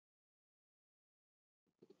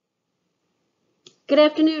Good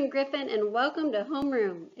afternoon, Griffin, and welcome to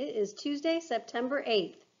Homeroom. It is Tuesday, September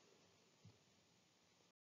 8th.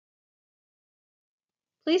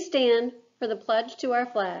 Please stand for the pledge to our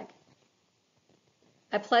flag.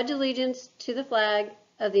 I pledge allegiance to the flag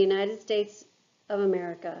of the United States of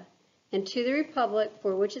America and to the republic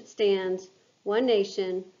for which it stands, one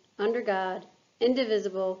nation, under God,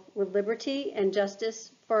 indivisible, with liberty and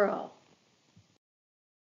justice for all.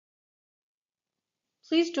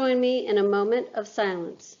 Please join me in a moment of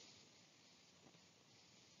silence.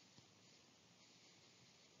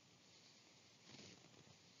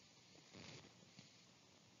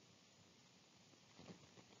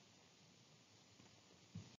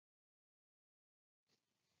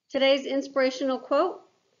 Today's inspirational quote: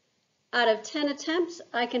 out of 10 attempts,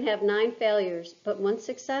 I can have 9 failures, but one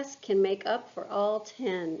success can make up for all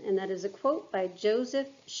 10. And that is a quote by Joseph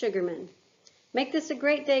Sugarman. Make this a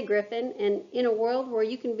great day, Griffin, and in a world where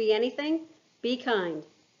you can be anything, be kind.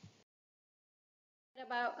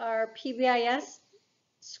 About our PBIS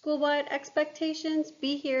school-wide expectations,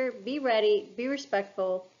 be here, be ready, be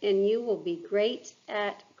respectful, and you will be great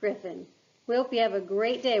at Griffin. We hope you have a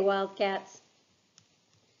great day, Wildcats.